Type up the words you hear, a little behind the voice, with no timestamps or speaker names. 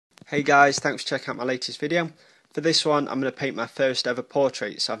Hey guys, thanks for checking out my latest video. For this one I'm going to paint my first ever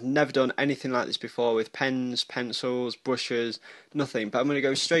portrait. So I've never done anything like this before with pens, pencils, brushes, nothing. But I'm going to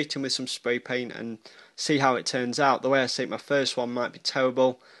go straight in with some spray paint and see how it turns out. The way I see it, my first one might be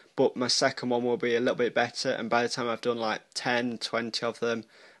terrible, but my second one will be a little bit better, and by the time I've done like 10, 20 of them,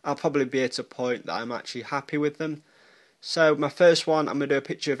 I'll probably be at a point that I'm actually happy with them. So my first one, I'm going to do a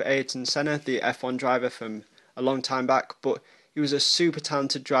picture of Ayrton Senna, the F1 driver from a long time back, but he was a super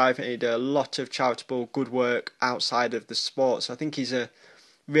talented driver and he did a lot of charitable good work outside of the sport. So I think he's a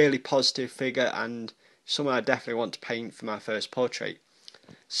really positive figure and someone I definitely want to paint for my first portrait.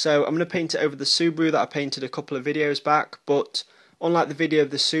 So I'm going to paint it over the Subaru that I painted a couple of videos back, but unlike the video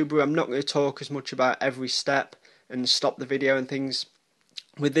of the Subaru, I'm not going to talk as much about every step and stop the video and things.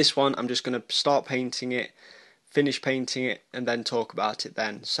 With this one, I'm just going to start painting it, finish painting it, and then talk about it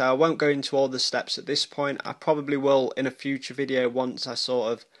then. So I won't go into all the steps at this point. I probably will in a future video once I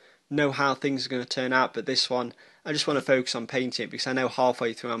sort of know how things are going to turn out, but this one I just want to focus on painting it because I know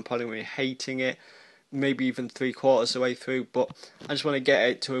halfway through I'm probably going to be hating it, maybe even 3/4 of the way through, but I just want to get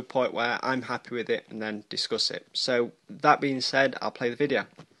it to a point where I'm happy with it and then discuss it. So that being said, I'll play the video.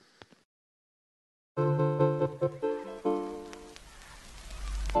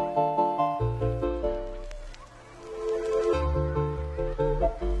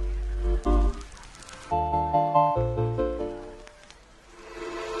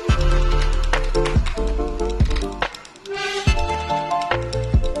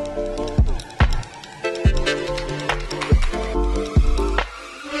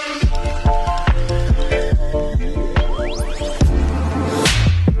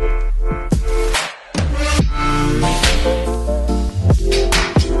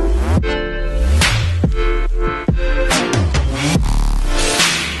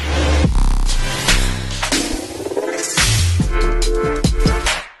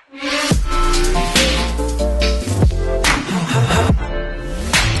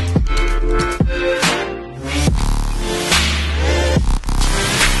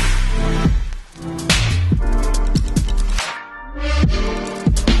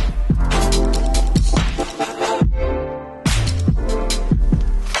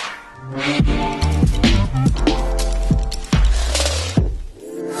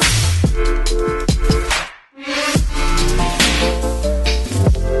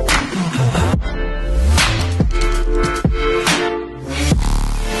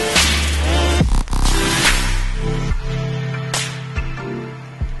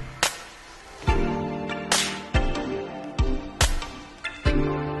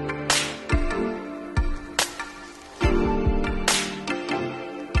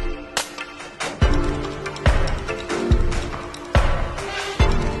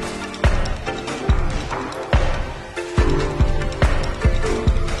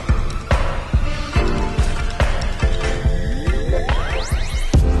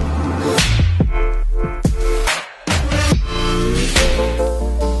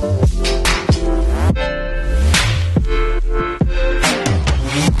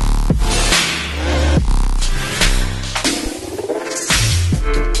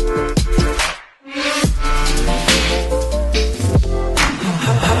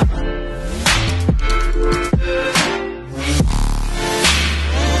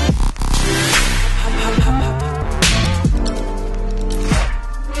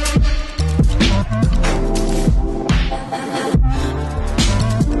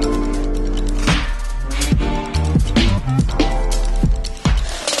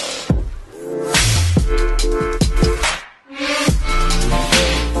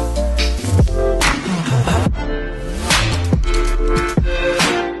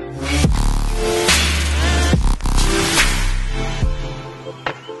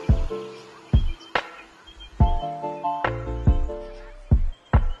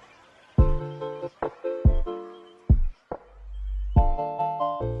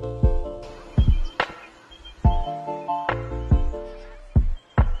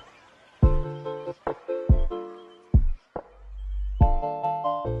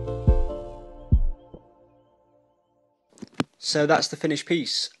 So that's the finished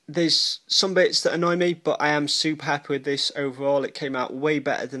piece. There's some bits that annoy me, but I am super happy with this overall. It came out way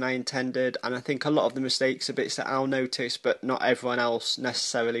better than I intended, and I think a lot of the mistakes are bits that I'll notice, but not everyone else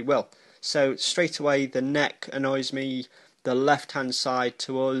necessarily will. So straight away, the neck annoys me, the left-hand side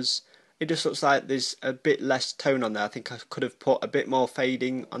to us, it just looks like there's a bit less tone on there. I think I could have put a bit more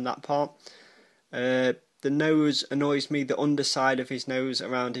fading on that part. The nose annoys me, the underside of his nose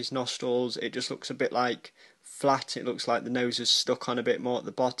around his nostrils, it just looks a bit like flat. It looks like the nose is stuck on a bit more at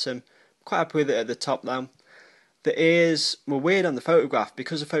the bottom. Quite happy with it at the top though. The ears were weird on the photograph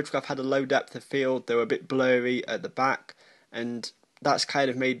because the photograph had a low depth of field. They were a bit blurry at the back, and that's kind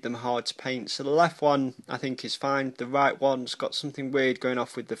of made them hard to paint. So the left one I think is fine. The right one's got something weird going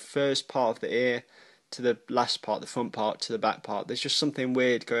off with the first part of the ear to the last part, the front part to the back part. There's just something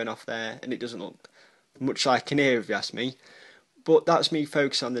weird going off there, and it doesn't look much like an ear if you ask me. But that's me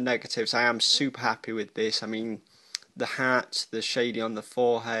focusing on the negatives. I am super happy with this. I mean, the hat, the shading on the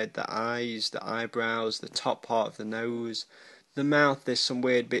forehead, the eyes, the eyebrows, the top part of the nose, the mouth. There's some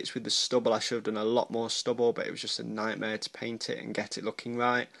weird bits with the stubble. I should have done a lot more stubble, but it was just a nightmare to paint it and get it looking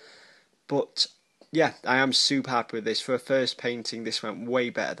right. But yeah, I am super happy with this. For a first painting, this went way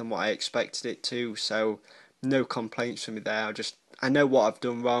better than what I expected it to, so no complaints from me there. I know what I've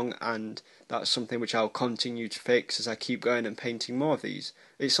done wrong, and that's something which I'll continue to fix as I keep going and painting more of these.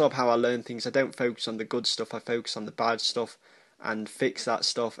 It's sort of how I learn things. I don't focus on the good stuff, I focus on the bad stuff and fix that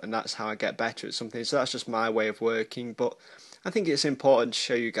stuff, and that's how I get better at something. So that's just my way of working, but I think it's important to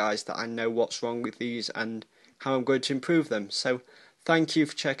show you guys that I know what's wrong with these and how I'm going to improve them. So thank you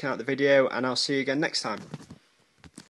for checking out the video, and I'll see you again next time.